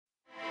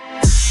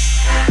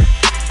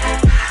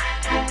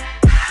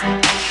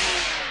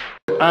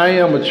I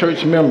am a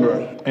church member.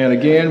 And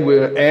again,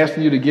 we're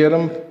asking you to get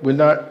them. We're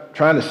not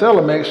trying to sell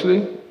them,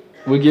 actually.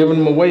 We're giving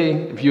them away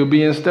if you'll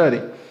be in study.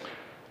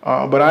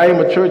 But I am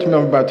a church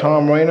member by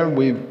Tom Rainer.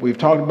 We've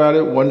talked about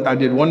it. I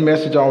did one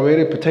message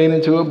already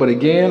pertaining to it. But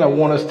again, I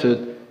want us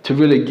to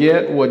really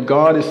get what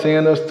God is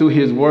saying to us through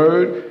his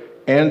word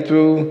and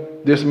through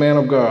this man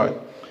of God.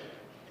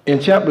 In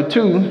chapter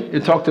 2,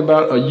 it talked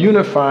about a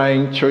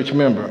unifying church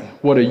member,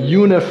 what a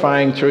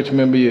unifying church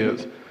member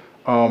is,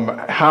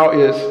 how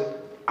it's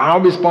our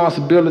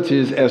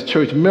responsibilities as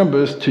church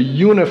members to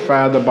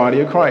unify the body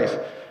of Christ.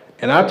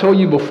 And I told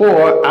you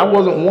before, I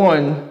wasn't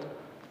one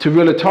to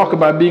really talk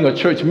about being a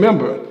church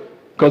member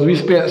because we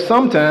spent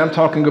some time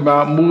talking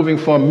about moving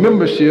from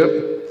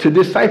membership to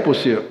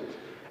discipleship.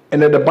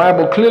 And that the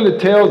Bible clearly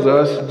tells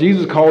us,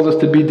 Jesus calls us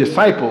to be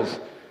disciples.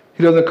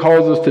 He doesn't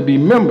call us to be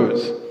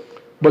members.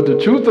 But the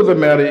truth of the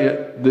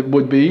matter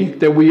would be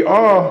that we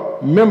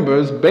are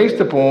members based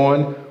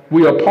upon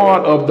we are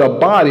part of the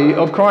body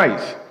of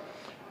Christ.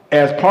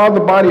 As part of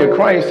the body of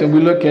Christ, and we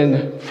look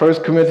in 1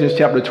 Corinthians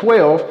chapter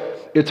 12,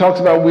 it talks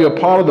about we are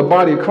part of the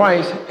body of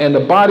Christ, and the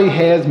body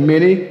has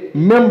many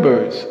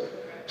members.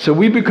 So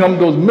we become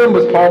those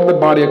members, part of the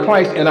body of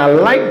Christ. And I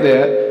like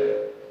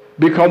that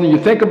because when you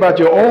think about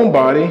your own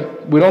body,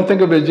 we don't think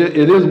of it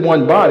is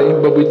one body,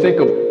 but we think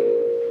of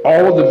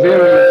all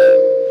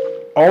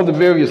the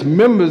various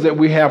members that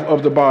we have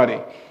of the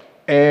body.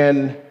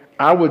 And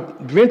I would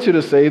venture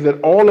to say that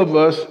all of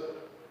us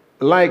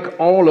like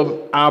all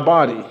of our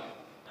body,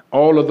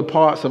 all of the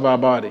parts of our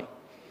body.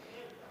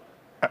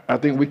 I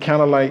think we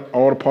kind of like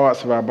all the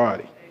parts of our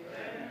body.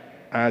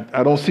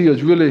 I don't see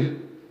us really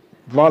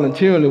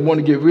voluntarily want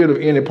to get rid of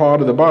any part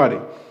of the body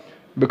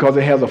because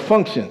it has a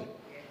function.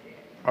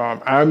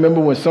 I remember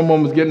when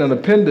someone was getting an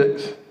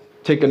appendix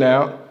taken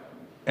out,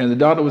 and the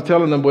doctor was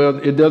telling them, well,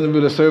 it doesn't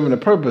really serve any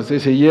purpose. They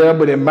said, yeah,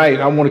 but it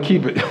might. I want to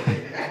keep it.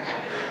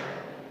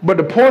 But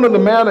the point of the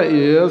matter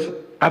is,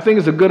 I think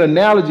it's a good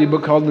analogy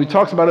because when he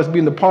talks about us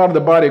being the part of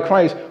the body of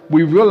Christ,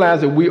 we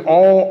realize that we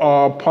all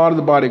are part of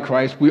the body of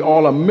Christ. We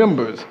all are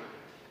members.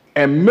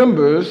 And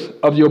members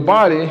of your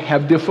body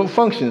have different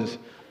functions.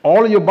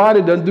 All of your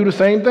body doesn't do the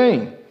same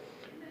thing.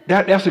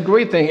 That's a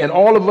great thing. And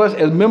all of us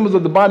as members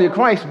of the body of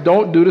Christ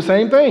don't do the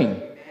same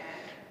thing.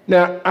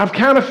 Now, I've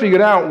kind of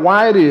figured out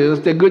why it is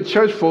that good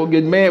church folk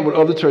get mad with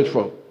other church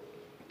folk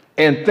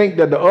and think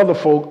that the other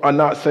folk are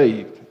not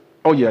saved.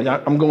 Oh,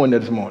 yeah, I'm going there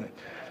this morning.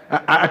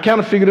 I kind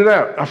of figured it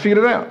out. I figured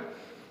it out.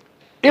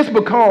 It's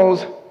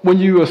because when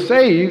you are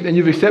saved and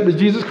you've accepted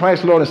Jesus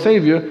Christ, Lord and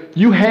Savior,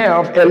 you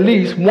have at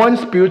least one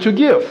spiritual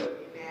gift.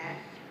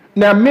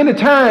 Now, many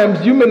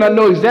times you may not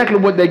know exactly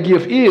what that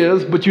gift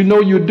is, but you know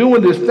you're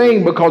doing this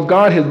thing because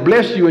God has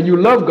blessed you and you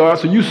love God,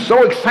 so you're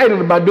so excited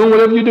about doing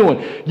whatever you're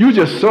doing. You're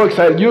just so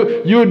excited.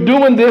 You're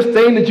doing this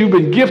thing that you've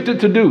been gifted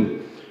to do.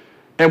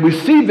 And we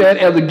see that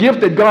as a gift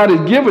that God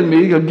has given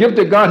me, a gift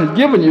that God has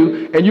given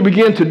you, and you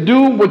begin to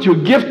do what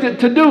you're gifted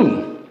to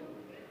do.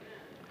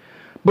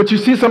 But you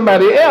see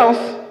somebody else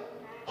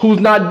who's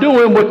not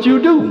doing what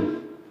you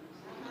do.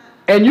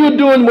 And you're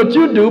doing what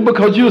you do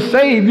because you're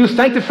saved, you're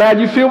sanctified,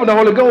 you're filled with the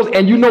Holy Ghost,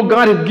 and you know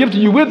God has gifted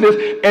you with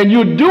this, and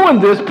you're doing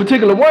this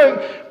particular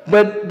work,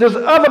 but this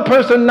other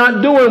person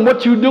not doing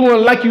what you're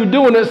doing like you're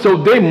doing it, so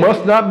they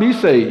must not be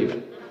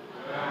saved.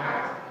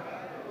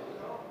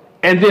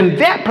 And then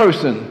that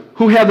person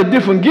who has a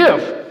different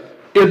gift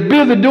is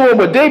busy doing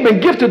what they've been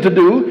gifted to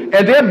do,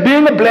 and they're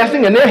being a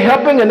blessing, and they're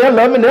helping, and they're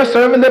loving, they're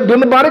serving, they're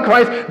building the body of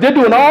Christ. They're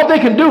doing all they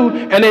can do,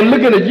 and they're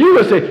looking at you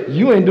and say,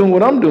 you ain't doing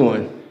what I'm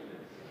doing.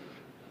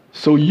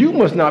 So you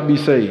must not be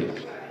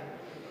saved.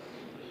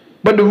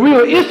 But the real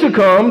issue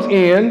comes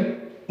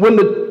in when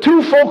the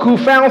two folk who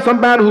found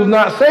somebody who's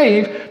not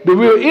saved, the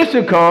real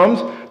issue comes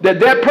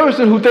that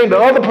person who thinks the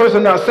other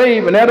person not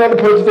saved and that other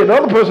person thinks the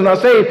other person not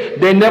saved,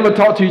 they never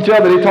talk to each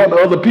other. They talk to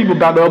other people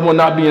about the other one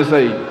not being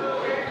saved.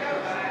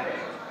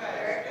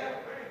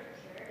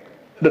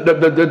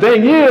 The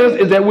thing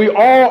is that we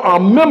all are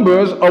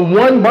members of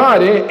one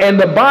body, and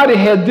the body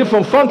has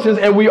different functions,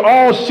 and we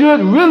all should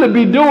really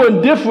be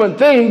doing different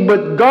things,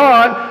 but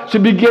God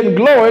should be getting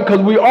glory because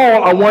we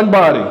all are one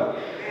body.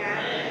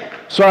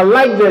 So I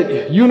like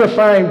that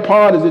unifying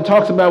part as it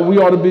talks about we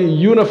ought to be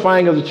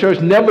unifying as a church,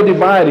 never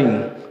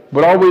dividing,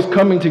 but always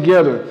coming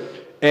together.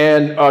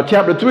 And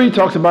chapter 3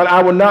 talks about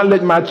I will not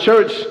let my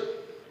church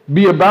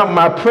be about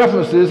my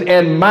preferences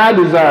and my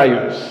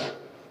desires.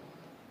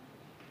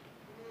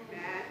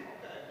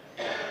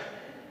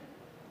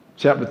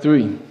 Chapter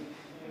 3,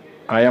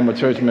 I am a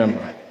church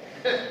member.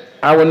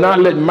 I will not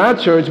let my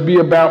church be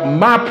about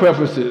my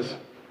preferences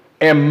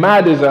and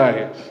my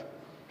desires.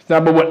 It's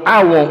not about what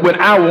I want,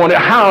 when I want it,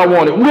 how I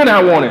want it, when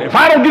I want it. If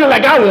I don't get it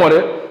like I want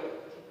it,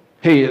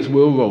 heads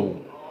will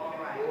roll.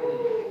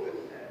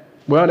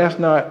 Well, that's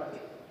not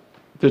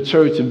the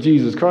church of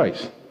Jesus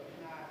Christ.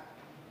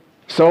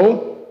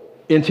 So,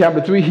 in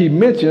chapter 3, he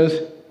mentions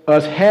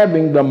us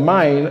having the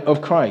mind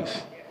of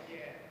Christ.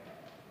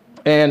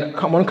 And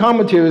one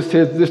commentator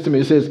says this to me.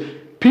 It says,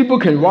 people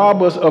can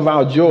rob us of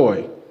our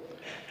joy.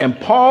 And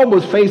Paul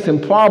was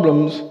facing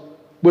problems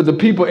with the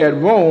people at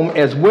Rome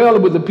as well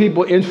as with the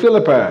people in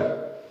Philippi.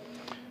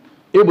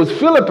 It was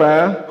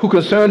Philippi who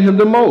concerned him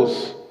the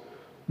most,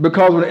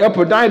 because when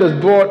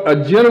Epaphroditus brought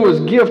a generous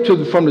gift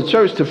from the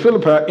church to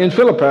Philippi, in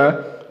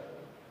Philippi,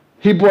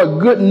 he brought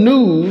good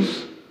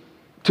news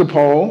to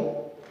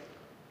Paul,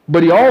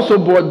 but he also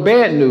brought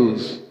bad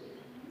news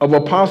of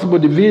a possible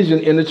division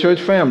in the church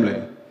family,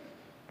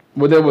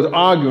 where there was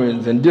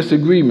arguments and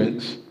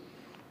disagreements.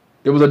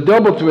 It was a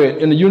double threat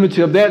in the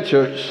unity of that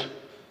church,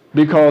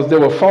 because there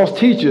were false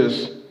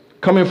teachers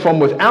coming from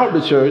without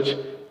the church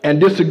and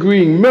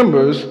disagreeing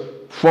members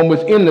from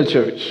within the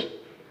church.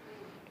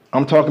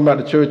 I'm talking about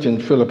the church in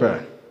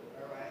Philippi.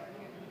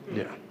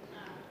 Yeah.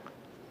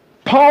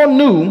 Paul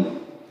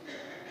knew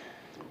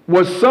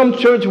what some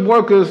church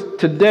workers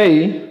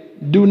today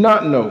do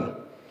not know,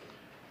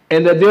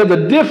 and that there's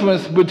a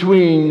difference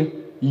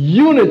between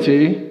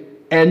unity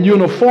and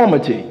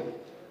uniformity.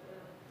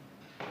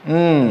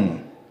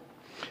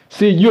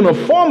 See,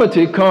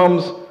 uniformity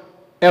comes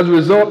as a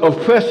result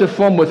of pressure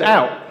from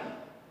without.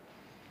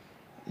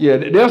 Yeah,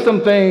 there's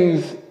some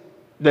things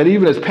that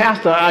even as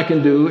pastor I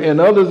can do and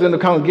others in the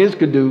congregation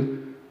could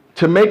do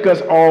to make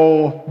us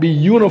all be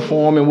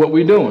uniform in what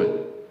we're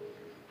doing.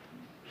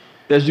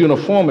 There's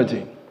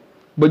uniformity.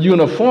 But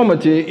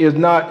uniformity is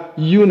not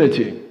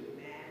unity.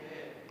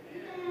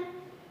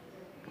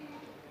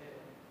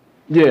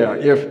 Yeah,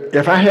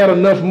 if I had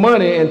enough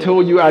money and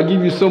told you I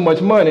give you so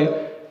much money,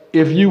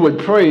 if you would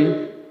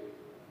pray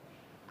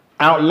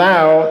out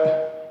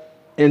loud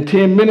in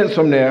 10 minutes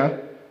from now,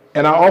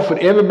 and I offered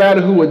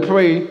everybody who would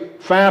pray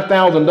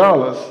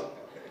 $5,000,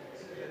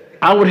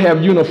 I would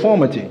have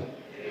uniformity.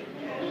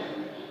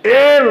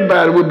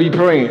 Everybody would be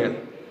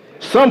praying.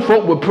 Some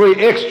folk would pray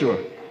extra.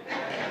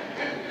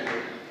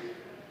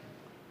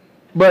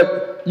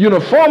 But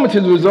uniformity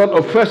is the result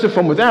of pressure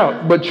from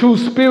without, but true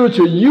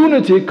spiritual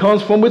unity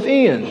comes from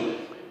within.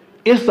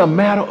 It's a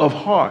matter of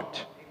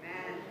heart.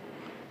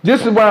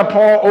 This is why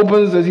Paul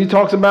opens, as he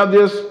talks about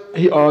this,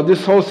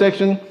 this whole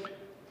section,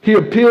 he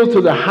appeals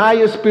to the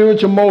highest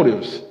spiritual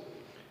motives.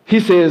 He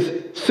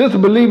says, since the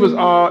believers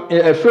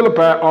at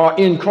Philippi are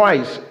in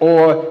Christ,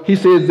 or he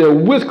says they're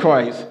with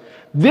Christ,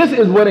 this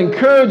is what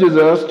encourages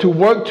us to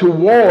work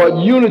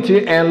toward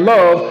unity and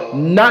love,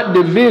 not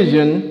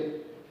division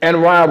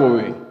and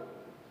rivalry.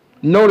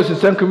 Notice in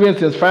 2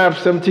 Corinthians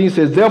 5:17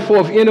 says, therefore,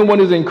 if anyone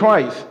is in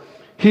Christ,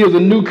 he is a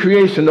new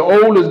creation. The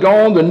old is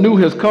gone, the new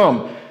has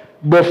come.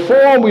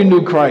 Before we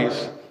knew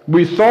Christ,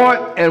 we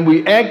thought and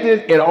we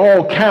acted in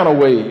all kind of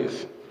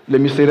ways.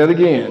 Let me say that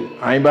again.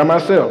 I ain't by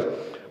myself.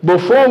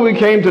 Before we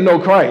came to know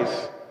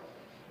Christ,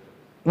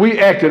 we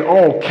acted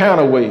all kind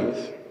of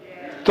ways,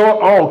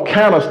 thought all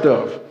kind of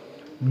stuff,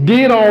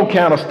 did all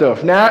kind of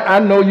stuff. Now, I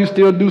know you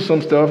still do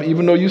some stuff,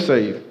 even though you're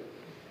saved.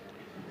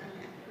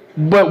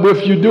 But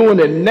if you're doing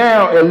it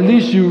now, at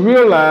least you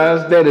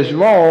realize that it's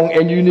wrong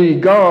and you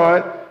need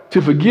God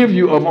to forgive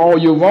you of all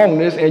your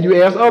wrongness, and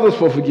you ask others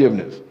for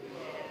forgiveness.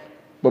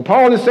 But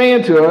Paul is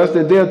saying to us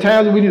that there are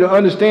times we need to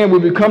understand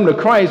when we come to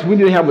Christ, we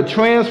need to have a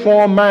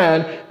transformed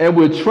mind, and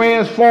we're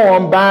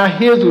transformed by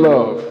his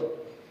love.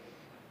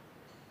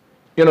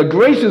 In a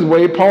gracious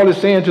way, Paul is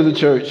saying to the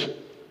church,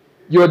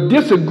 your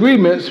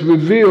disagreements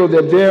reveal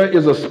that there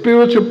is a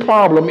spiritual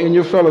problem in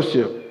your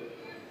fellowship.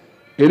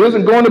 It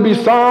isn't going to be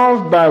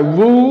solved by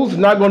rules,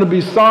 not going to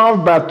be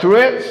solved by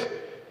threats.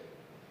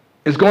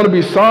 It's going to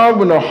be solved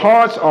when the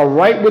hearts are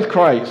right with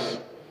Christ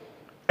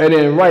and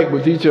then right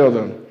with each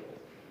other.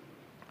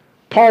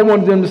 Paul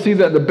wanted them to see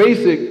that the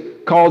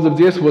basic cause of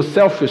this was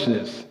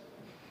selfishness.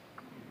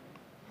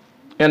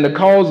 And the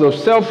cause of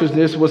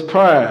selfishness was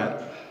pride.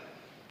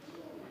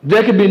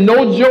 There can be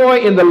no joy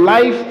in the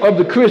life of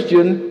the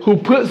Christian who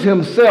puts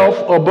himself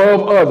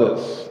above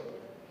others.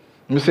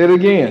 Let me say it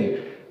again.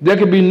 There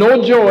can be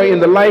no joy in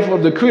the life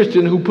of the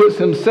Christian who puts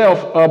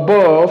himself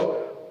above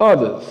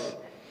others.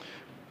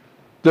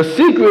 The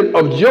secret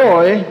of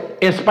joy,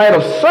 in spite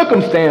of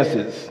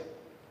circumstances,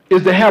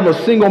 is to have a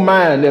single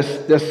mind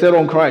that's set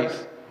on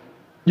Christ.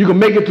 You can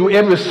make it through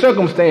every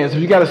circumstance. If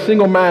you got a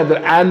single mind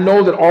that I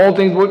know that all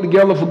things work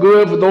together for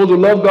good for those who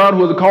love God,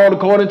 who are called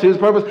according to his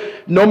purpose,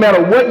 no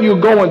matter what you're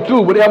going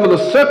through, whatever the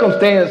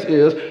circumstance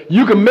is,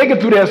 you can make it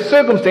through that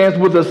circumstance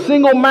with a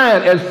single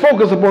mind and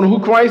focus upon who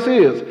Christ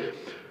is.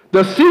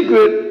 The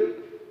secret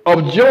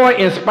of joy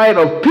in spite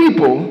of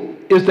people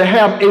is to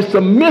have a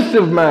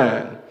submissive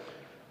mind,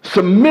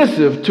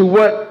 submissive to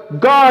what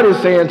God is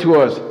saying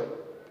to us.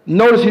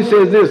 Notice he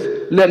says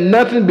this, let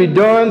nothing be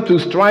done through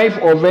strife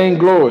or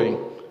vainglory.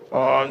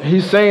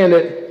 He's saying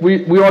that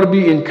we ought to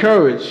be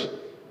encouraged.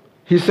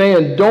 He's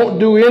saying don't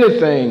do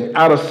anything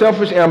out of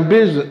selfish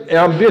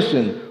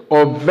ambition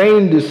or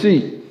vain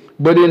deceit,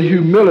 but in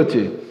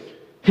humility.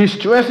 He's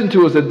stressing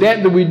to us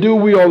that we do,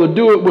 we ought to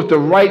do it with the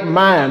right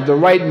mind, the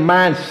right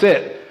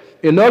mindset.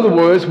 In other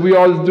words, we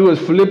ought to do as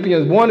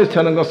Philippians 1 is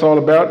telling us all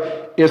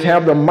about, is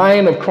have the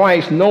mind of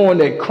Christ, knowing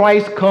that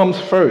Christ comes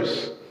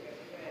first.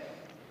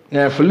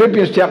 Now, in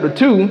Philippians chapter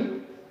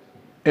 2,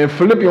 in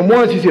Philippians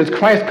 1, he says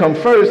Christ comes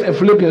first. In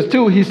Philippians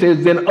 2, he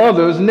says then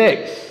others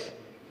next.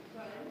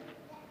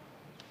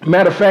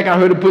 Matter of fact, I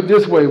heard it put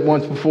this way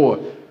once before.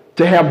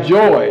 To have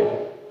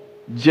joy,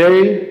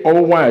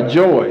 J-O-Y,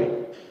 joy.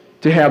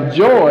 To have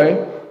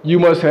joy, you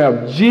must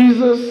have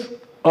Jesus,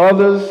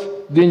 others,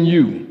 than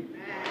you.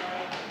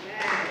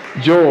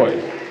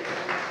 Joy.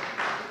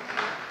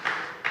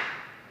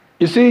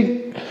 You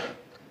see,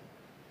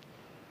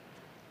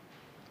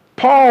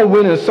 Paul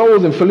went in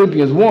souls in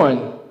Philippians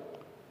 1,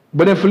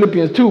 but in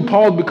Philippians 2,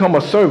 Paul's become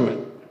a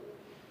servant.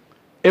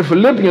 In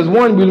Philippians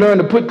 1, we learn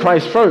to put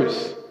Christ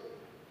first.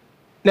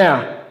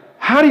 Now,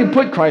 how do you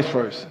put Christ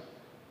first?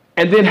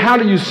 And then how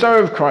do you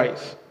serve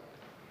Christ?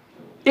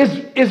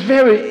 It's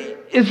very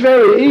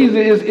easy.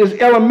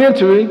 It's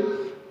elementary.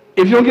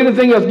 If you don't get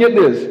anything else, get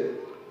this.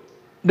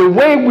 The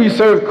way we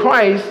serve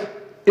Christ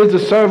is to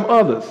serve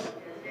others.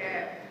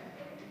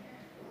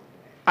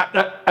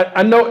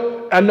 I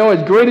know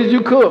as great as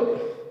you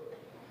cook,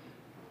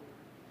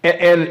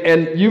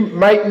 and you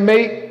might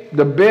make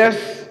the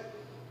best,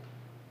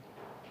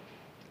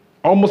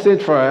 almost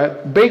said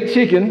fried, baked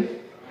chicken,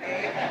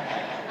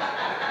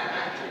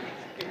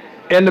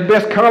 and the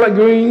best collard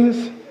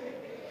greens,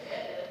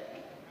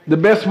 the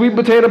best sweet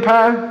potato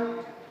pie.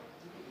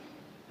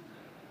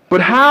 But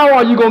how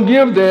are you going to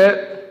give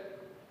that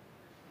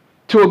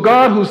to a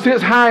God who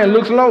sits high and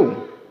looks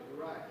low?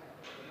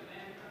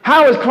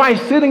 How is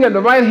Christ sitting at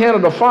the right hand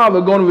of the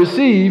Father going to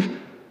receive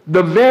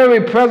the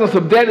very presence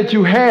of that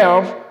you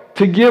have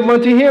to give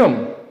unto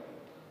him?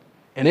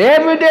 And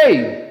every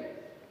day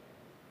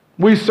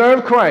we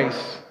serve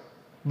Christ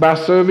by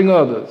serving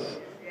others.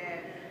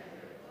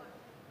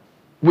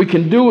 We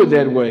can do it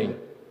that way.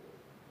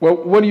 Well,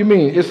 what do you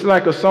mean? It's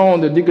like a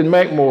song that Deacon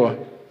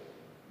Mackmore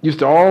used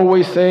to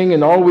always sing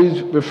and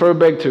always refer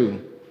back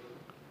to.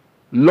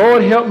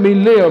 Lord, help me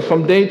live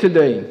from day to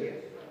day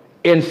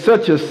in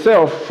such a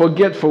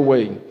self-forgetful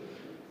way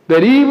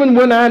that even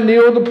when I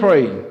kneel to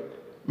pray,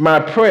 my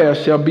prayer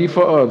shall be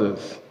for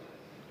others.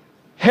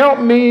 Help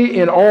me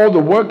in all the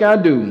work I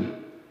do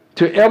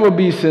to ever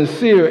be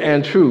sincere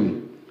and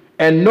true,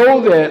 and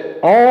know that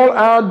all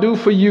I'll do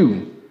for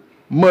you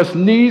must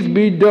needs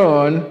be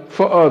done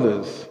for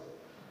others.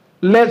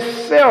 Let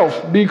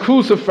self be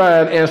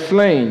crucified and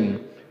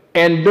slain,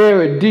 and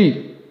buried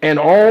deep and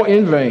all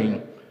in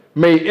vain.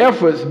 May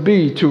efforts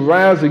be to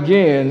rise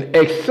again,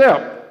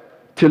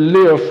 except to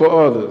live for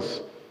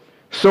others.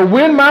 So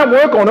when my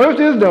work on earth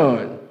is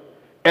done,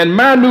 and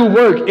my new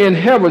work in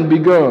heaven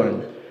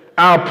begun,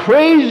 I'll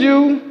praise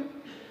you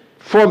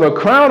for the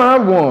crown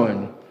I've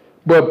won,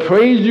 but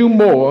praise you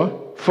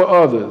more for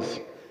others.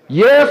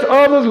 Yes,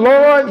 others,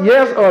 Lord,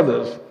 yes,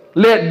 others.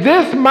 Let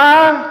this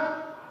my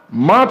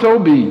motto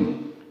be.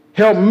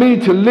 Help me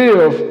to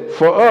live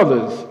for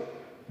others,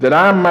 that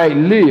I might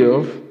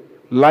live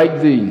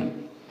like thee.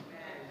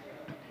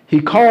 He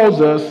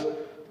calls us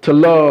to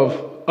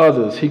love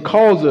others. He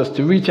calls us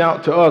to reach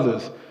out to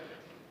others.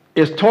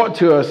 It's taught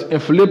to us in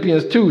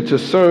Philippians 2 to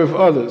serve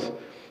others.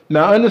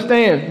 Now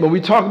understand, when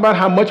we talk about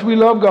how much we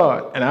love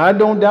God, and I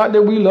don't doubt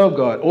that we love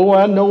God. Oh,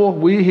 I know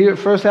we here at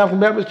First African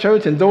Baptist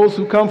Church and those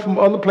who come from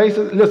other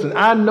places, listen,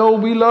 I know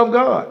we love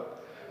God.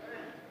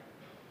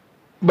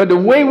 But the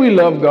way we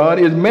love God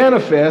is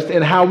manifest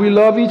in how we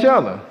love each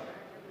other.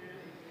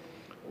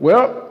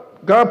 Well,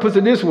 God puts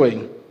it this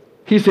way.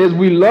 He says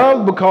we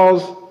love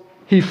because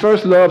he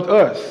first loved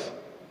us.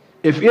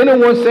 If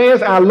anyone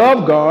says, I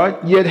love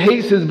God, yet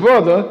hates his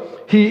brother,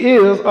 he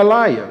is a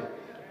liar.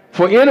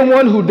 For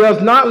anyone who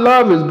does not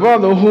love his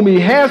brother whom he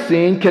has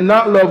seen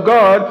cannot love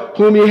God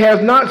whom he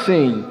has not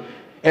seen.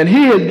 And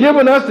he has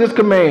given us this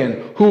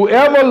command: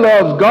 whoever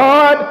loves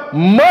God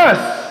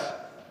must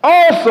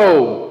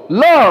also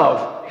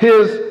love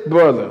his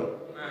brother.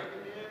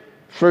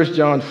 1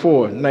 John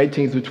 4,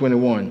 19 through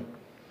 21.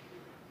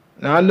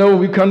 Now I know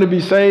we come to be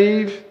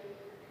saved,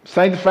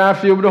 sanctified,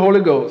 filled with the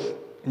Holy Ghost.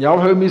 Y'all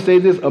heard me say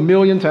this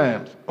 1,000,000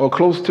 times or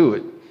close to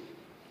it.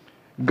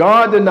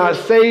 God did not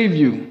save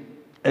you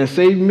and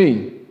save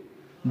me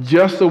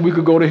just so we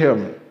could go to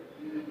heaven.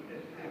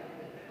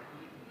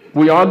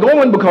 We are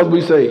going because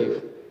we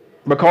saved,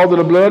 because of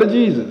the blood of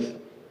Jesus.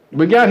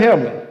 We got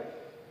heaven.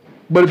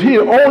 But if he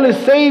had only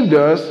saved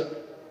us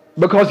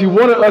because he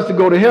wanted us to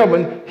go to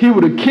heaven, he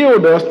would have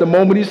killed us the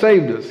moment he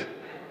saved us.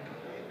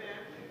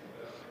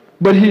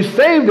 But he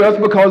saved us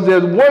because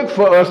there's work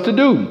for us to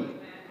do.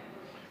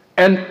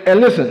 And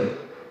listen,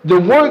 the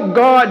work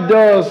God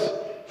does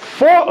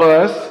for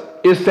us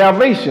is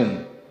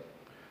salvation.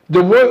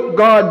 The work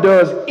God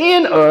does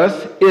in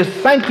us is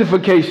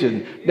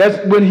sanctification.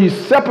 That's when he's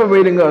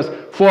separating us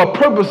for a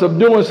purpose of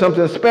doing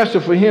something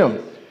special for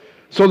him.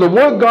 So the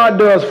work God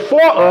does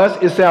for us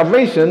is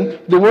salvation.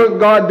 The work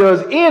God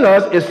does in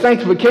us is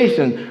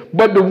sanctification.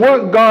 But the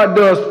work God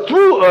does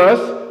through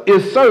us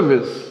is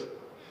service.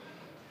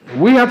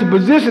 We have to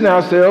position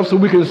ourselves so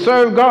we can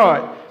serve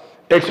God,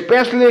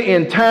 especially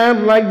in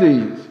times like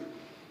these.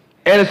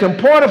 And it's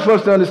important for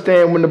us to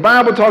understand when the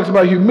Bible talks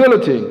about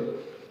humility,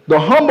 the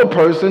humble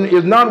person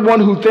is not one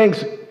who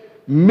thinks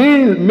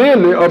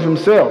merely of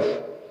himself.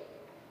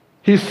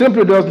 He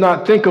simply does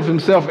not think of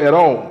himself at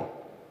all.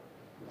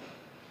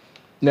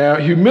 Now,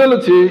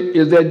 humility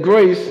is that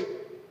grace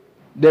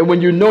that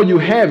when you know you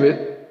have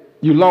it,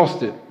 you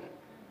lost it.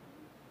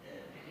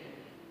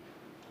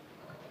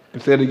 I'll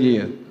say it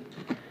again.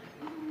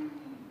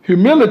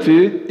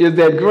 Humility is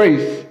that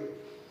grace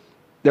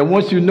that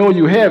once you know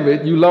you have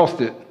it, you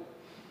lost it.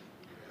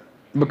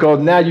 Because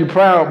now you're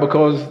proud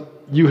because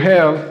you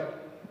have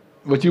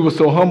what you were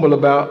so humble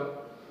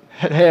about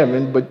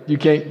having, but you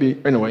can't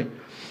be, anyway.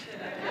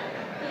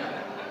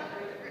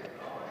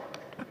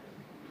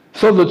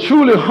 So the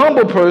truly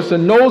humble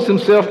person knows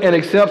himself and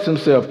accepts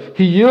himself.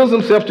 He yields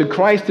himself to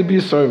Christ to be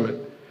a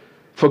servant,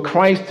 for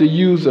Christ to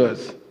use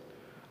us.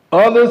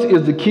 Others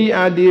is the key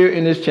idea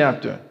in this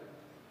chapter.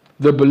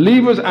 The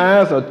believer's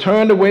eyes are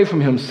turned away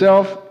from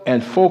himself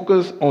and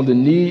focus on the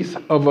needs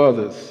of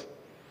others.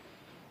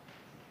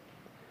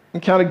 I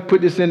kind of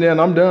put this in there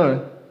and I'm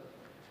done.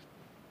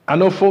 I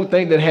know folk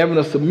think that having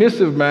a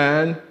submissive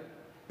mind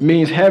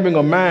means having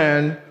a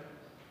mind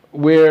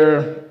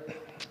where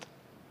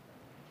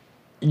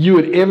you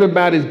at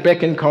everybody's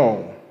beck and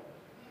call,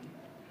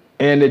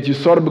 and that you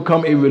sort of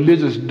become a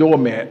religious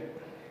doormat.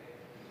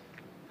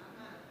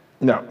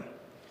 No.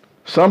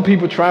 Some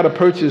people try to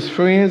purchase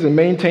friends and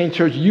maintain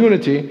church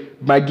unity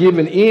by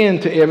giving in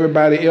to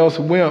everybody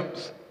else's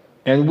whims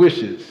and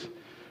wishes.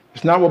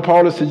 It's not what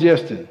Paul is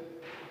suggesting.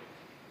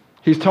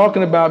 He's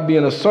talking about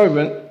being a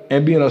servant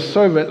and being a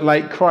servant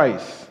like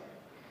Christ.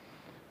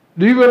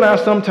 Do you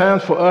realize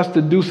sometimes for us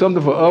to do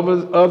something for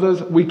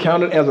others, we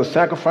count it as a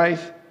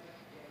sacrifice?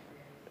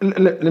 I'm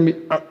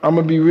going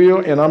to be real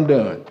and I'm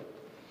done.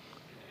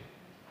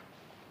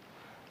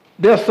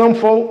 There's some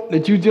folk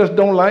that you just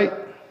don't like,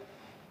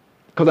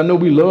 because I know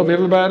we love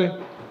everybody.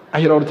 I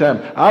hear it all the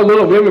time. I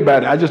love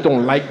everybody. I just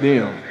don't like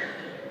them.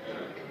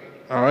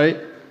 All right?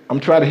 I'm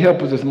trying to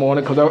help us this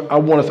morning because I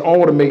want us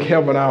all to make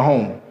heaven our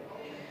home.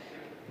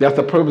 That's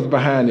the purpose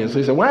behind this. So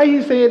he said, why are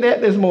you saying that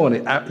this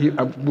morning?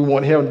 We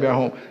want heaven to be our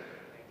home.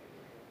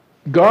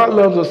 God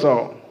loves us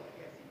all.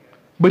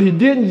 But he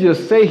didn't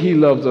just say he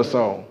loves us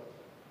all.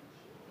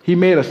 He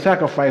made a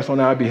sacrifice on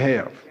our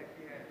behalf.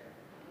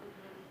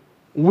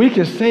 We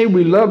can say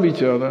we love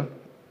each other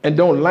and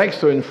don't like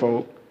certain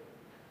folk,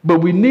 but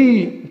we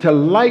need to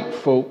like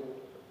folk,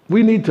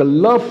 we need to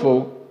love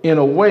folk in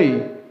a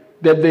way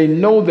that they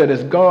know that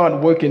it's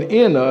God working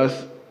in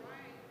us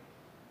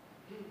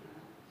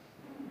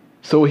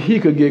so he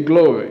could get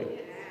glory.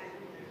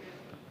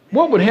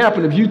 What would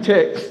happen if you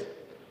text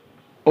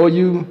or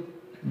you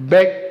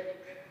back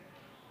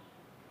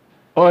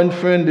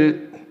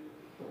friended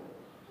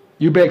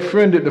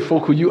the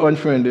folk who you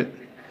unfriended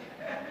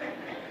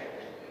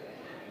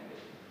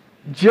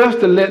just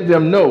to let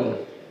them know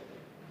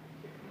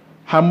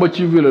how much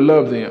you really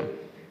love them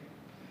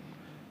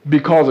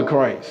because of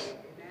Christ?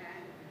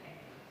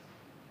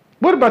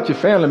 What about your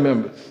family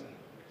members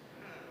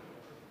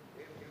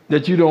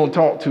that you don't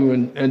talk to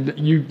and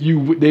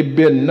they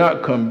better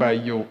not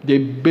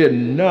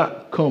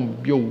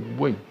come your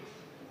way?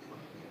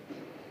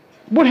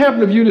 What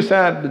happened if you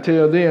decided to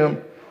tell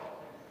them,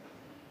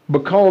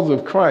 because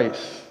of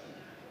Christ,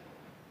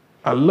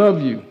 I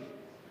love you?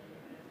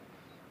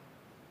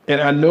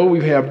 And I know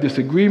we have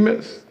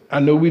disagreements. I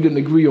know we didn't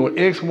agree on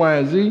X, Y,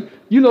 and Z.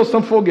 You know,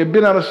 some folk get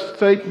bent out of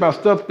shape about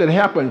stuff that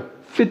happened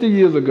 50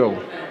 years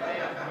ago.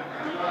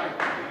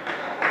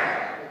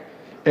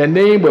 And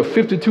they ain't but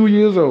 52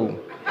 years old.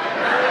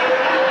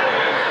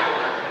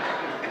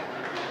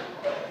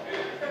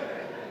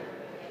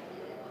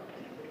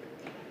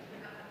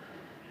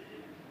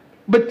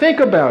 But think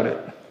about it.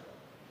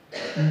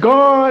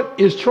 God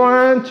is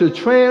trying to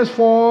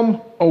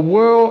transform a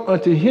world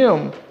unto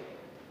him.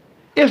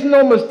 It's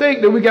no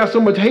mistake that we got so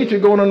much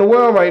hatred going on in the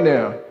world right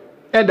now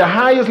at the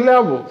highest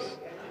levels.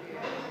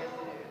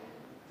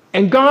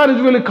 And God is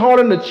really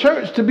calling the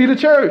church to be the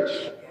church.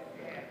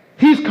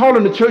 He's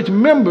calling the church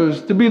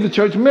members to be the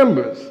church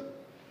members.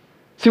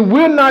 See,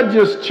 we're not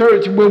just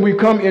church when we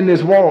come in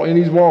these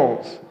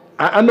walls.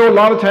 I know a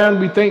lot of times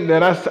we think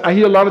that. I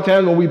hear a lot of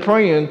times when we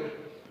praying,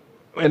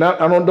 and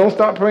I don't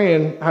stop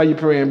praying how you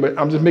praying, but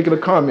I'm just making a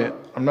comment.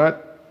 I'm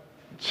not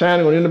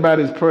shining on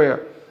anybody's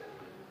prayer.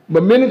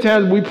 But many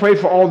times we pray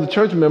for all the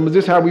church members.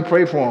 This is how we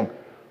pray for them.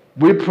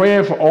 We're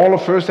praying for all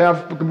of First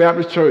African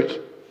Baptist Church,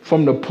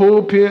 from the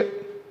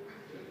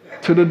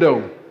pulpit to the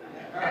door.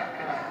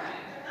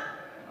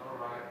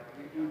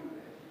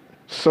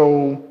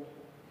 So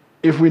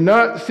if we're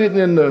not sitting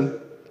in the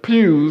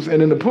pews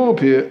and in the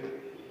pulpit,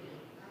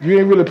 you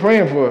ain't really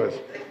praying for us.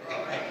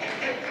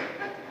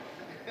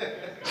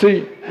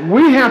 See,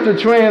 we have to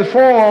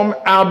transform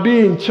our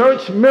being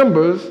church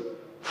members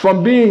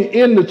from being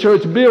in the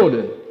church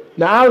building.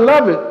 Now, I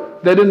love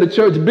it that in the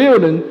church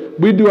building,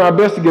 we do our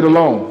best to get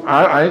along.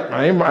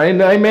 I ain't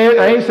mad.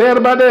 I ain't sad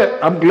about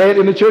that. I'm glad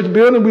in the church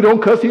building we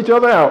don't cuss each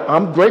other out.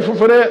 I'm grateful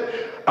for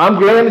that. I'm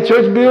glad in the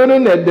church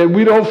building that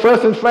we don't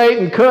fuss and fight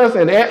and cuss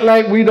and act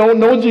like we don't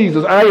know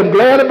Jesus. I am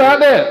glad about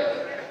that.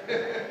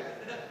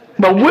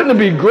 But wouldn't it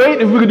be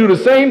great if we could do the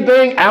same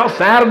thing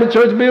outside of the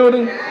church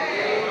building?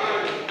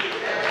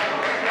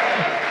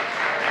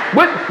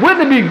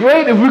 Wouldn't it be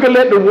great if we could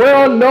let the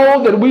world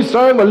know that we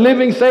serve a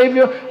living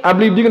Savior? I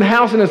believe Deacon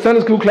House in the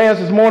Sunday school class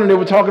this morning, they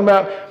were talking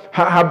about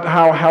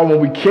how when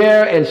we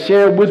care and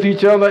share with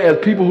each other as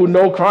people who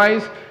know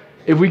Christ,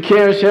 if we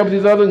care and share with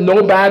each other,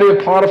 nobody a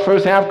part of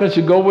First African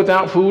should go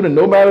without food, and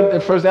nobody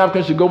in First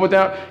African should go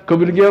without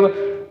coming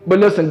together. But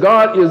listen,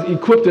 God is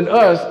equipping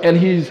us, and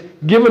he's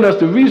giving us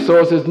the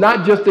resources,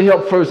 not just to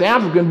help First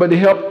African, but to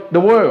help the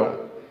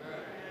world.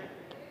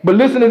 But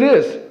listen to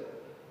this.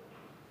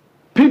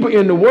 People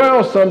in the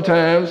world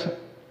sometimes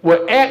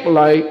will act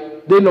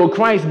like they know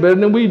Christ better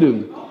than we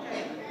do.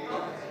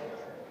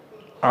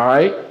 All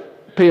right?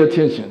 Pay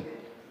attention.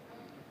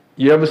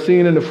 You ever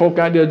seen any folk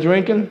out there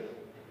drinking?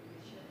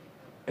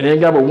 And they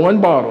ain't got but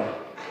one bottle.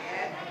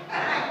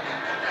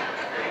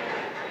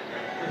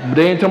 But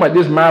they ain't talking about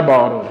this is my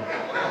bottle.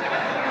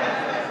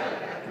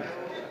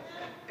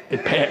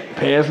 It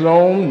pass it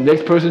on,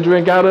 next person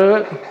drink out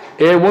of it.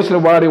 Every once in a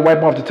while they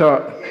wipe off the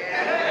top.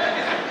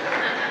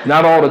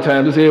 Not all the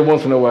time, just every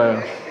once in a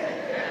while.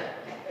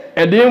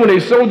 And then when they're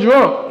so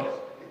drunk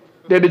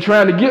that they're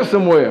trying to get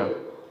somewhere,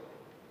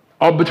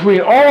 or between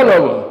all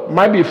of them,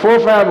 might be 4 or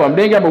 5 of them,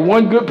 they ain't got but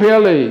one good pair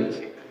of legs.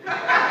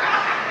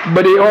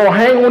 But they all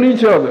hang on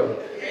each other.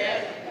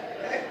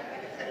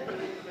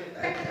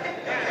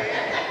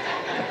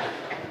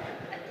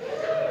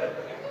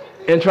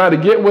 And try to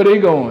get where they're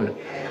going.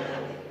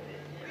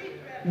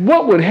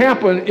 What would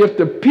happen if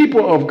the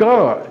people of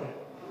God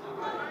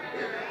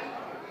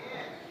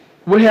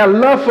would have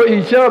love for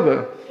each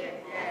other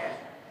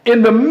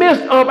in the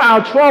midst of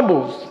our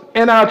troubles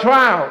and our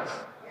trials?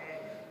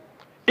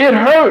 It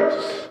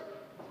hurts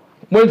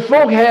when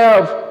folk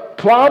have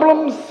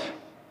problems,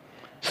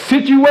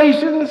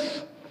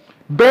 situations,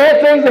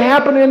 bad things that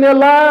happen in their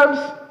lives,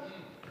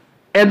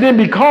 and then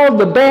because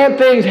the bad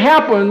things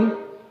happen,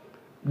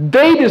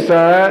 they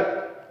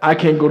decide, I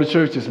can't go to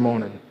church this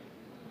morning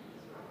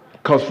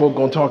because folk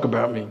going to talk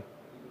about me.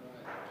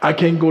 I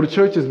can't go to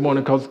church this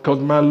morning because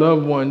my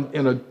loved one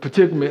in a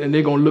predicament and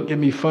they're going to look at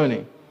me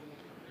funny.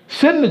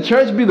 Shouldn't the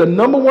church be the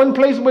 #1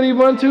 place where they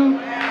run to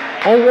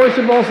on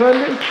worship on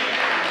Sunday?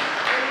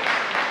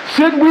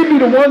 Shouldn't we be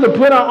the ones that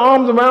put our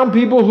arms around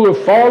people who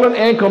have fallen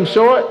and come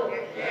short?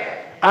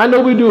 I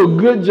know we do a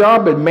good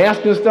job at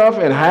masking stuff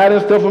and hiding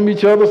stuff from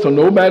each other so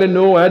nobody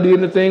know I did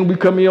anything. We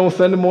come here on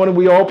Sunday morning,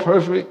 we all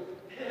perfect.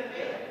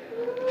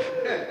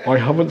 I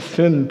haven't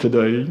sinned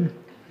today.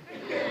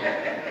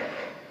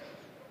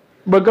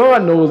 But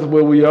God knows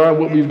where we are and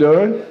what we've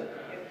done.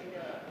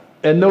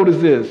 And notice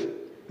this,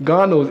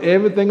 God knows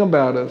everything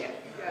about us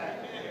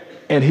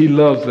and he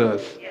loves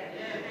us.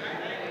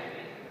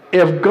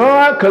 If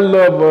God could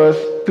love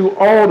us through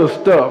all the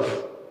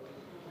stuff,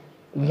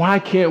 why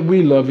can't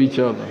we love each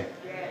other?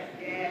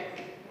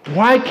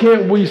 Why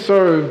can't we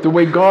serve the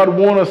way God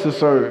wants us to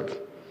serve?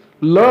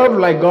 Love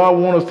like God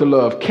wants us to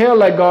love. Care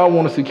like God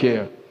wants us to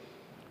care.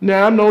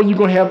 Now, I know you're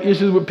going to have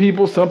issues with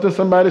people, something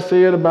somebody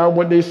said about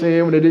what they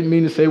said when they didn't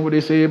mean to say what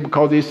they said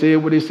because they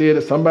said what they said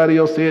that somebody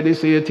else said. They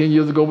said 10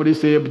 years ago what they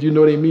said, but you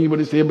know they mean what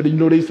they said, but you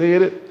know they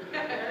said it.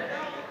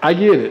 I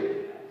get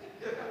it.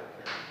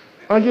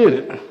 I get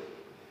it.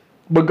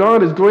 But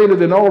God is greater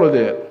than all of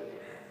that.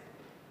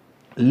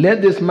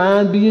 Let this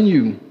mind be in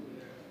you,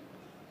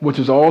 which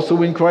is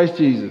also in Christ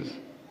Jesus.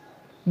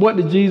 What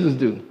did Jesus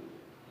do?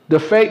 The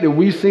fact that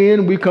we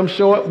sinned, we come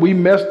short, we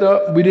messed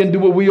up, we didn't do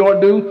what we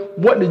ought to do,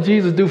 what did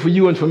Jesus do for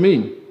you and for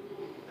me?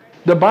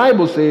 The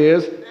Bible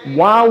says,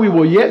 while we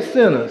were yet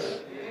sinners,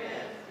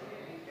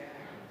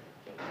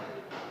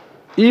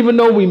 even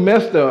though we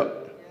messed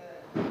up,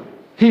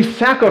 he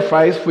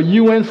sacrificed for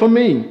you and for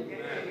me.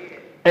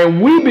 And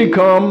we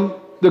become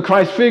the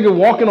Christ figure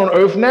walking on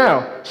earth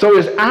now. So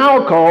it's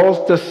our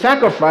cause to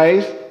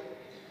sacrifice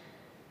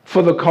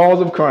for the cause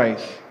of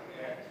Christ,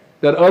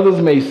 that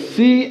others may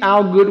see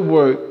our good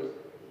work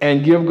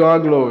and give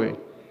God glory.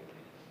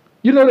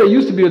 You know, there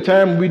used to be a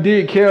time when we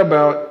did care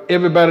about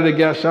everybody that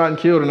got shot and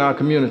killed in our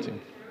community.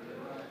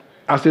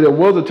 I said there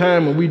was a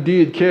time when we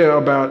did care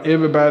about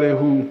everybody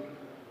who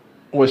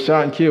was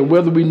shot and killed,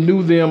 whether we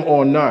knew them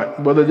or not,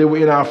 whether they were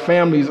in our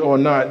families or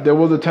not. There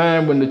was a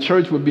time when the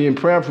church would be in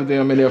prayer for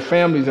them and their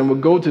families and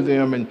would go to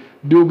them and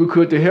do what we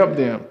could to help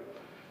them.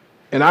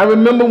 And I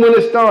remember when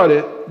it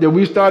started that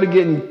we started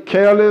getting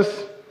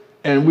careless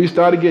and we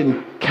started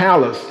getting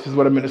callous, is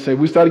what I meant to say.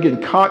 We started getting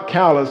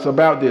callous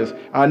about this.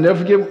 I'll never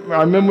forget,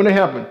 I remember when it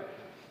happened.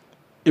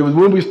 It was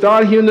when we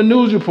started hearing the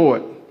news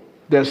report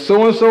that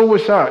so-and-so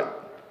was shot,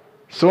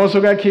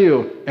 so-and-so got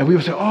killed, and we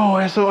would say, oh,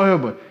 that's so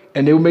horrible.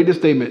 And they would make the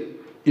statement,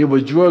 it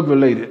was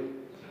drug-related.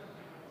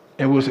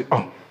 And we would say,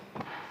 oh,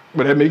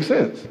 but that makes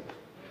sense.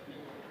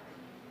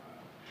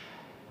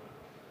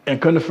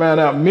 And couldn't find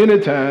out many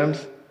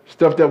times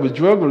stuff that was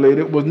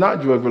drug-related was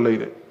not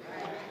drug-related.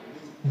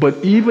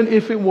 But even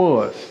if it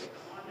was,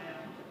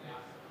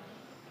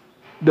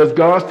 does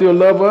God still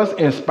love us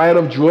in spite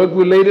of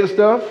drug-related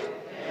stuff?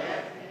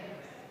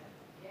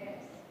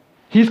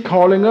 He's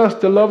calling us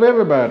to love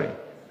everybody.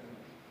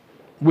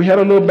 We had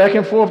a little back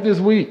and forth this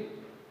week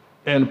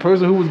And the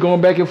person who was going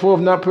back and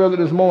forth, not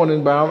present this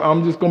morning, but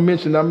I'm just going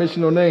to not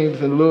mention no names,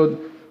 and a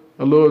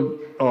little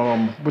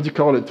what you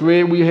call it,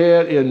 thread we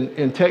had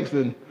in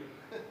texting,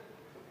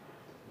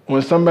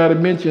 when somebody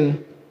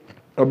mentioned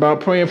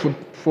about praying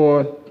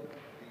for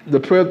the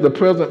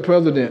present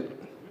president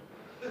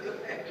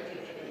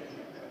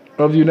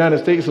of the United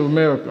States of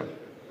America.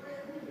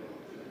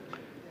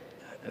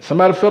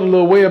 Somebody felt a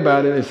little way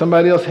about it, and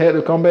somebody else had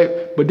to come back.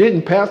 But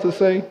didn't Pastor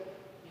say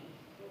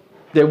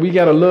that we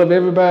got to love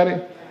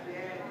everybody?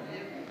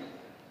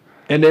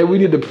 And that we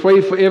need to pray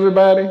for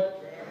everybody?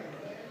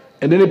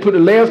 And then they put the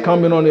last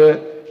comment on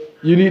there,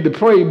 you need to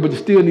pray, but you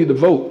still need to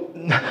vote.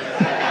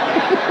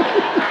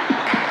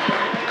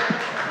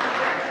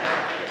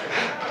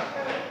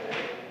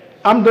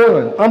 I'm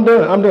done.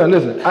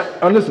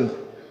 Listen,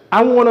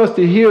 I want us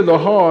to hear the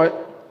heart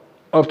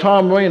of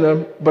Tom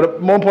Rainer, but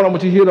more important, I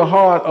want you to hear the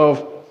heart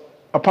of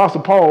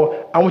Apostle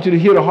Paul. I want you to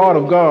hear the heart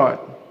of God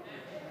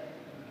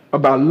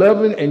about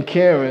loving and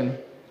caring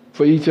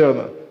for each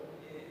other.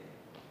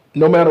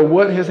 No matter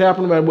what has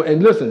happened.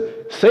 And listen,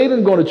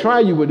 Satan's going to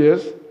try you with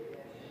this.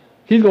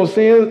 He's going to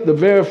send the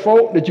very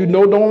folk that you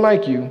know don't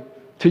like you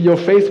to your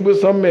face with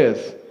some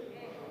mess.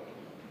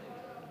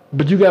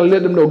 But you got to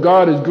let them know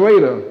God is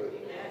greater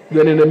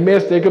than in the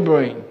mess they could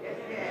bring.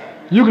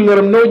 You can let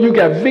them know you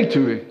got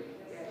victory.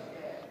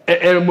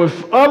 And when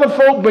other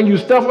folk bring you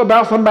stuff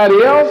about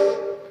somebody else,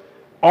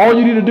 all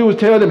you need to do is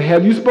tell them,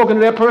 have you spoken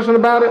to that person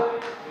about it?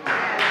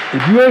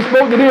 If you ain't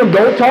spoken to them,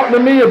 don't talk to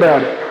me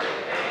about it.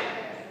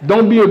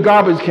 Don't be a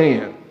garbage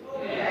can.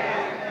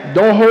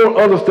 Don't hold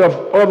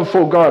other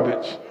folk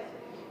garbage.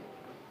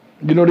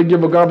 You know they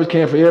give a garbage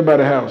can for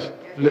everybody's house.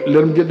 Let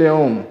them get their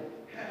own.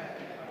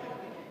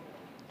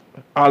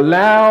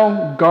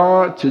 Allow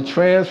God to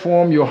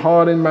transform your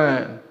heart and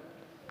mind,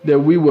 that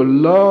we will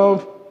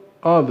love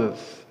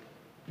others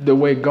the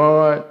way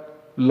God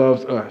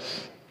loves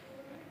us.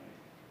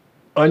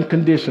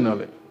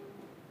 Unconditionally.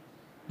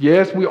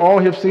 Yes, we all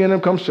have sinned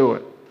and come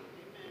short.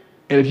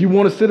 And if you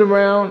want to sit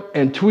around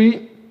and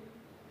tweet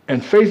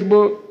and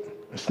Facebook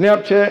and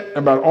Snapchat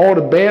about all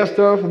the bad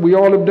stuff we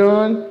all have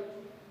done,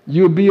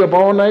 you'll be up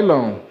all night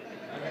long.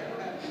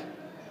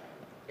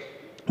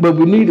 But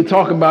we need to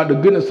talk about the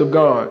goodness of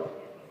God,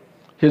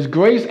 His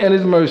grace and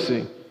His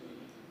mercy,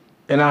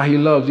 and how He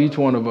loves each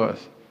one of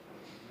us.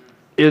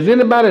 Does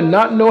anybody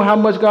not know how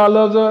much God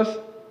loves us?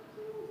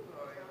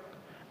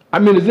 I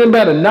mean, does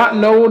anybody not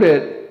know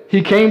that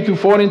He came through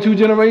 42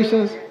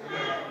 generations?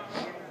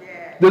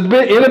 Does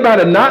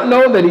anybody not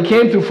know that He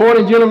came through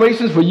 40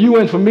 generations for you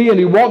and for me, and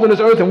He walked on this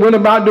earth and went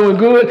about doing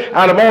good?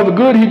 Out of all the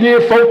good He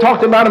did, folk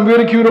talked about Him,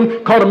 ridiculed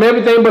Him, called Him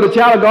everything but a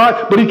child of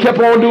God, but He kept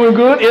on doing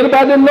good.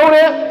 Anybody didn't know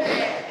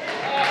that?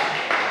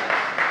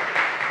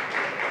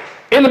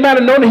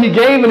 Anybody know that He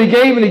gave and He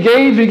gave and He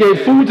gave? He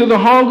gave food to the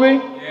hungry,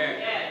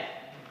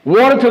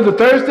 water to the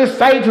thirsty,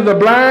 sight to the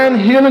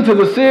blind, healing to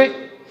the sick.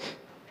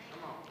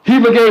 He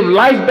even gave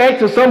life back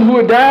to some who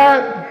had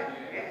died.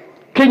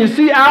 Can you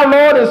see our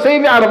Lord and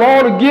Savior, out of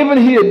all the giving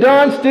He had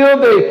done, still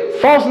they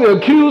falsely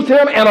accused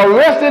Him and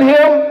arrested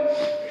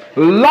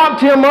Him,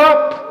 locked Him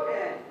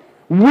up,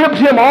 whipped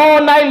Him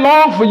all night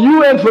long for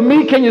you and for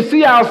me? Can you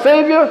see our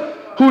Savior,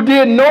 who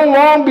did no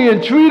wrong,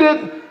 being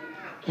treated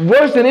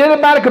worse than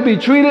anybody could be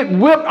treated,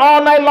 whipped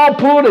all night long,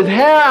 pulled his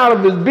hair out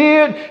of his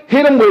beard,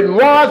 hit him with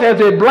rods as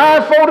they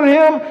blindfolded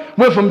him,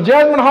 went from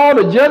judgment hall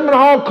to judgment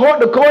hall, court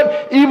to court.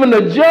 Even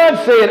the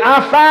judge said,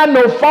 I find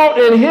no fault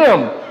in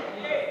him,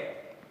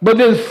 but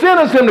then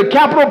sentenced him to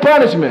capital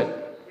punishment.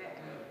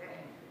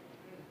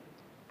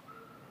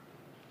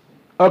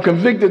 A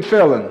convicted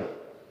felon.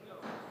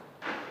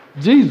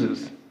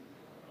 Jesus.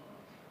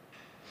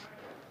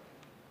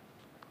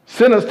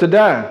 Sentenced to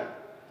die.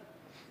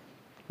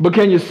 But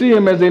can you see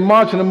Him as they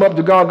marching Him up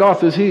to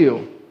Golgotha's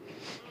hill,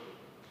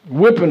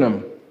 whipping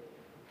Him?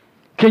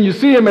 Can you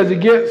see Him as He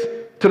gets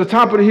to the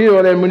top of the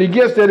hill, and when He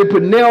gets there, they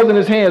put nails in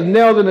His hands,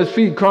 nails in His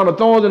feet, crown of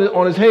thorns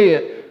on His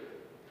head?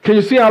 Can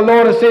you see our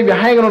Lord and Savior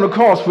hanging on the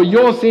cross for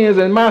your sins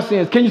and my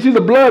sins? Can you see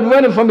the blood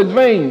running from His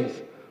veins?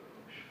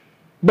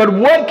 But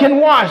what can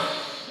wash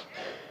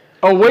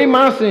away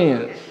my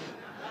sins?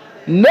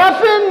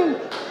 Nothing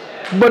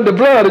but the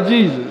blood of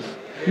Jesus.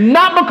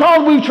 Not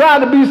because we've tried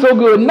to be so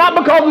good, not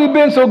because we've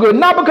been so good,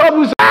 not because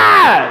we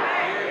survived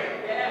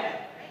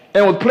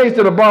and was placed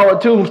in a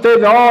borrowed tomb,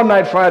 stayed there all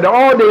night Friday,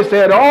 all day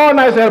Saturday, all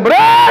night Saturday, but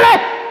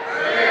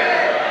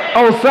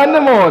early on Sunday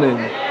morning,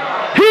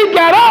 He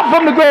got up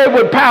from the grave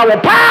with power,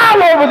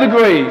 power over the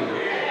grave,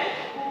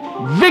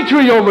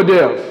 victory over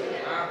death.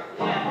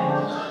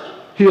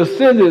 He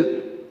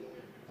ascended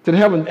to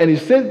heaven, and He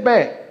sent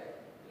back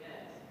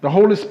the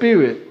Holy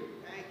Spirit,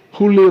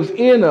 who lives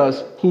in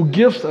us, who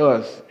gifts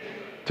us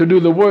to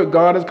do the work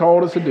God has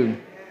called us to do.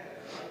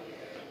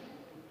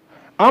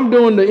 I'm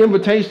doing the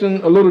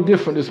invitation a little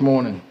different this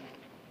morning.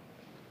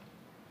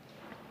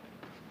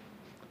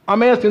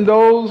 I'm asking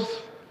those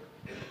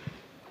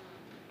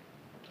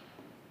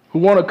who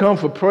want to come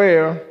for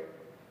prayer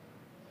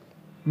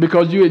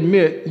because you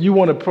admit you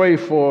want to pray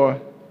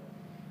for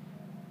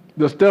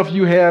the stuff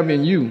you have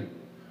in you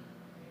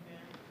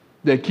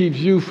that keeps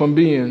you from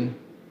being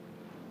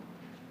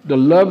the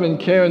loving,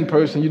 caring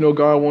person you know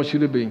God wants you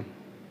to be.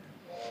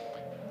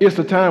 It's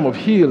a time of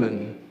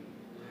healing.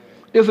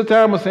 It's a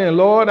time of saying,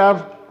 Lord,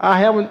 I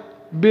haven't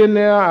been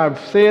there. I've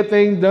said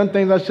things, done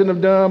things I shouldn't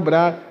have done, but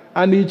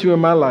I need you in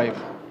my life.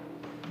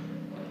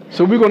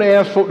 So we're going to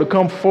ask folk to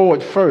come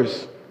forward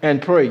first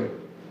and pray.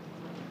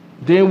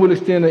 Then we'll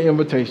extend the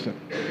invitation.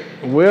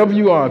 Wherever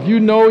you are, if you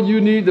know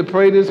you need to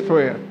pray this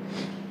prayer,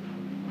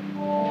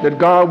 that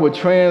God will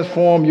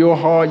transform your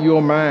heart,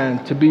 your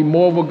mind to be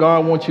more of what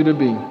God wants you to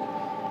be,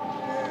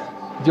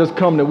 just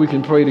come that we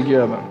can pray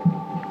together.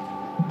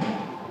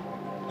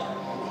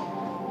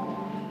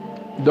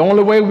 The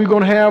only way we're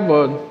going to have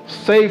a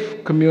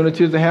safe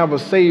community is to have a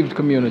saved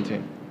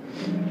community.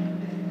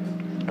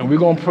 And we're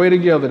going to pray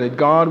together that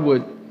God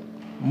would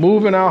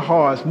move in our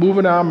hearts, move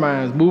in our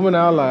minds, move in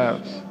our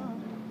lives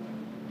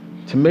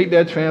to make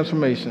that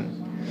transformation.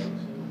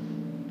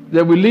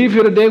 That we leave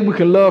here today, we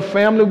can love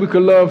family, we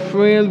can love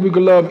friends, we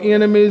can love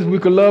enemies, we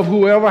can love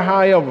whoever,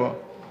 however.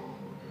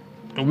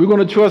 And we're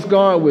going to trust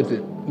God with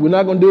it. We're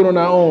not going to do it on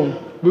our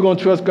own. We're going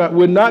to trust God.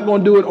 We're not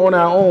going to do it on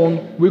our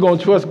own. We're going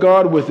to trust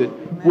God with it.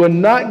 We're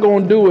not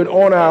going to do it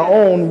on our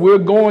own. We're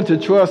going to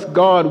trust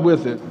God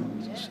with it.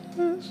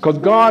 Because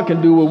God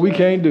can do what we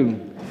can't do.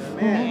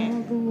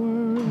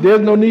 Amen.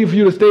 There's no need for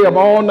you to stay up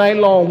all night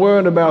long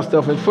worrying about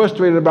stuff and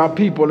frustrated about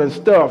people and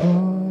stuff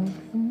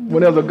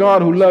when there's a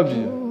God who loves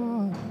you.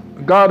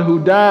 A God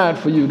who died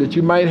for you that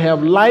you might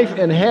have life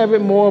and have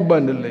it more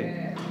abundantly.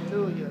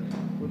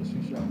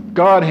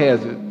 God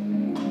has it.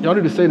 Y'all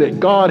need to say that.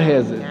 God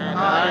has it.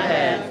 God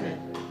has it.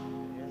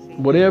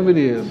 Whatever it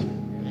is.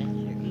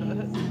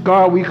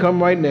 God, we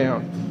come right now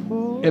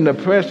in the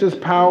precious,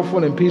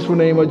 powerful, and peaceful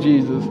name of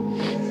Jesus.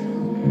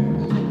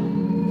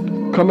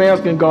 Come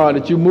asking God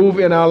that you move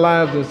in our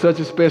lives in such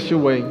a special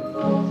way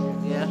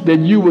that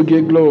you will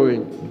get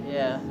glory.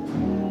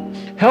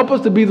 Help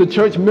us to be the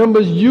church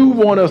members you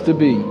want us to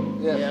be.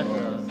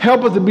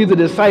 Help us to be the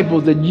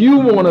disciples that you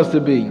want us to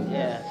be.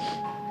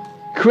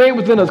 Create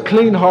within us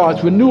clean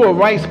hearts, renew a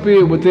right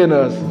spirit within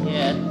us.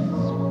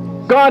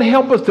 God,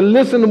 help us to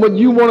listen to what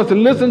you want us to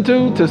listen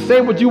to say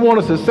what you want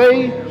us to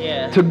say,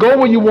 to go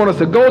where you want us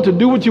to go, to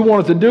do what you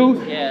want us to do.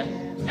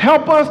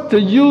 Help us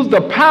to use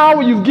the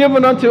power you've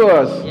given unto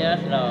us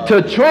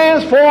to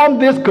transform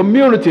this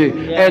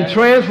community and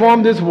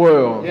transform this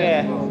world.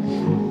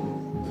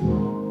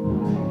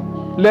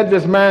 Let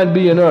this mind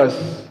be in us,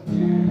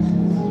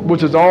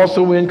 which is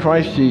also in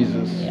Christ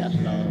Jesus,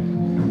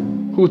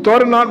 who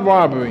thought it not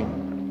robbery,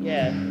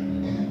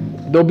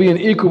 though being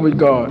equal with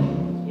God,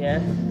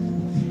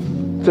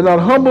 to not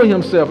humble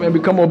himself and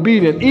become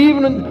obedient,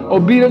 even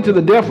obedient to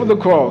the death of the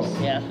cross.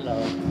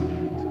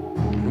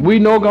 We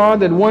know, God,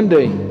 that one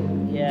day,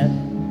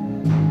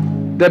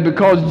 that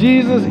because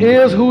Jesus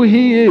is who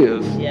he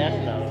is,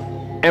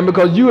 and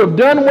because you have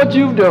done what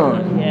you've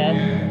done,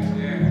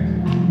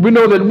 we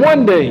know that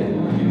one day,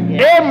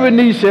 every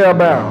knee shall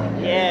bow,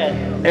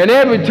 and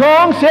every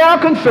tongue shall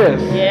confess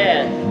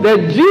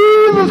that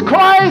Jesus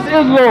Christ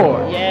is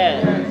Lord,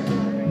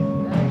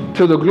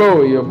 to the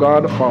glory of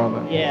God the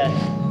Father.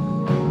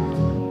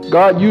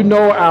 God, you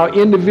know our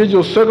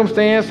individual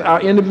circumstance,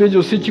 our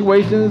individual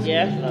situations.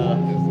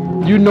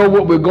 You know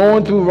what we're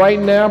going through right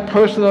now,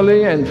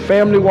 personally and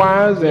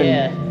family-wise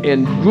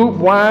and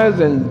group-wise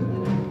and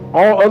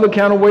all other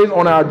kind of ways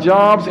on our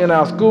jobs, in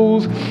our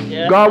schools.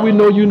 God, we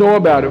know you know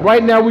about it.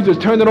 Right now, we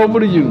just turn it over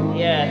to you.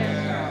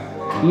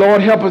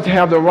 Lord, help us to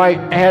have the right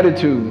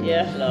attitude.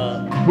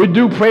 We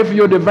do pray for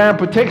your divine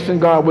protection,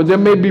 God, where there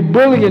may be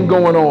bullying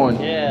going on.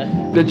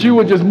 That you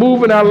would just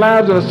move in our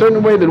lives in a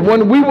certain way that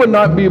one, we would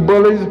not be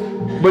bullies,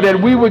 but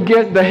that we would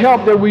get the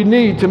help that we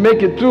need to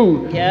make it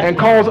through and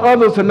cause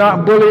others to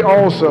not bully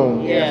also.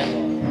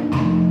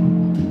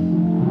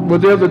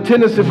 But there's a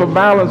tendency for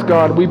violence,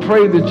 God. We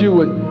pray that you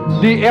would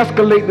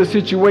de-escalate the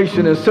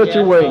situation in such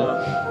a way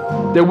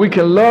that we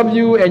can love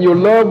you and your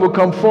love will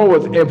come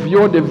forward and for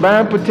your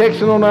divine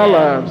protection on our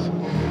lives.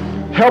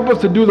 Help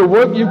us to do the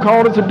work you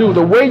called us to do,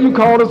 the way you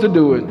called us to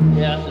do it.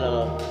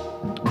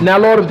 Now,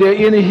 Lord, if there are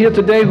any here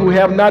today who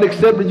have not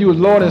accepted you as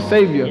Lord and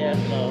Savior,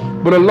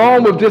 but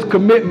along with this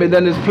commitment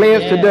and this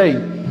pledge today,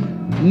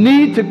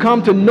 need to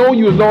come to know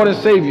you as Lord and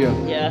Savior,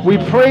 we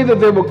pray that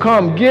they will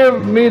come.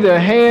 Give me their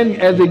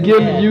hand as they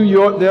give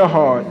you their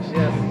hearts.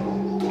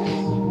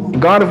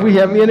 God, if we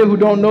have any who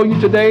don't know you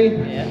today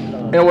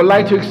and would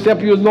like to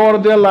accept you as Lord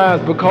of their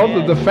lives because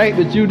of the fact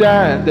that you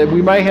died, that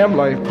we might have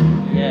life.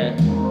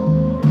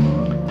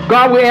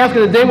 God, we're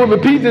asking that they will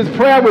repeat this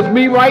prayer with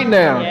me right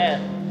now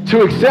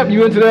to accept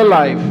you into their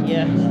life.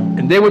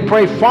 And they would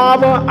pray,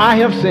 Father, I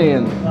have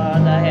sinned.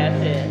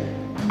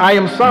 I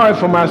am sorry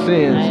for my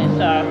sins.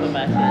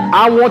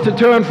 I want to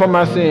turn from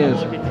my sins.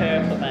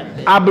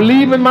 I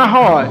believe in my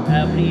heart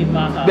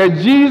that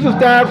Jesus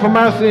died for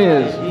my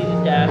sins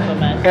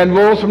and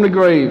rose from the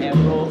grave.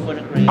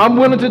 I'm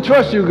willing to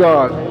trust you,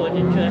 God,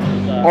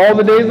 all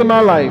the days of my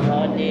life.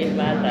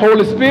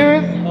 Holy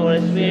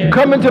Spirit,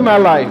 come into my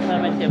life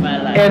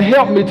and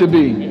help me to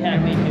be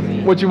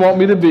what you want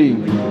me to be.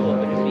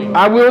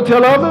 I will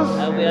tell others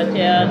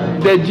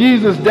that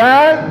Jesus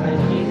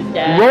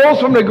died, rose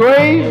from the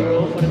grave,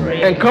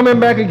 and coming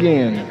back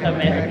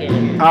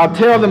again. I'll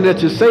tell them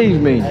that you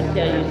saved me.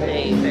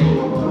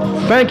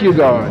 Thank you,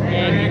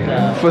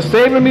 God, for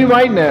saving me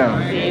right now.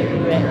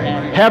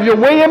 Have your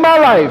way in my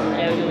life.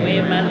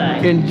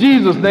 In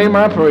Jesus' name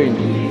I pray.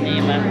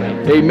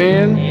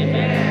 Amen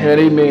and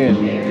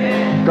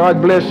amen.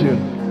 God bless you.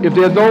 If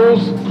there's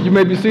those, you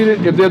may be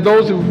seated. If there's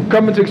those who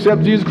come to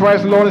accept Jesus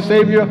Christ as Lord and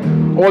Savior,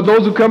 or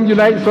those who come to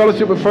unite in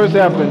fellowship with First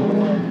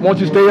African, won't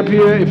you stay up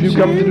here if you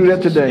come to do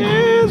that today?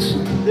 Is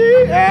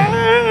the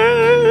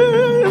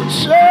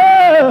answer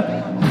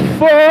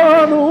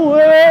for the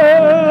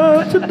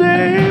world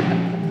today.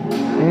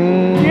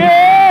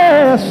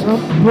 Yes,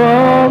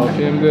 above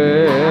Him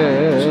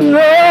there.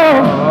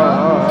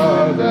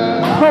 Lord,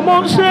 come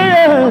on, say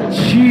it.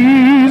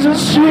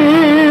 Jesus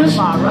is.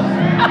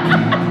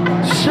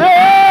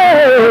 Say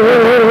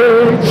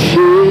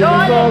Jesus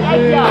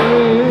is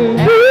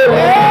the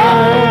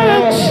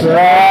answer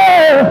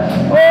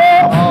of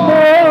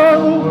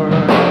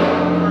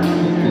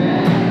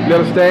Let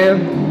us stand.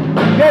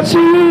 Yes, he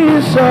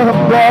is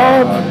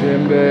above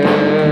Him there.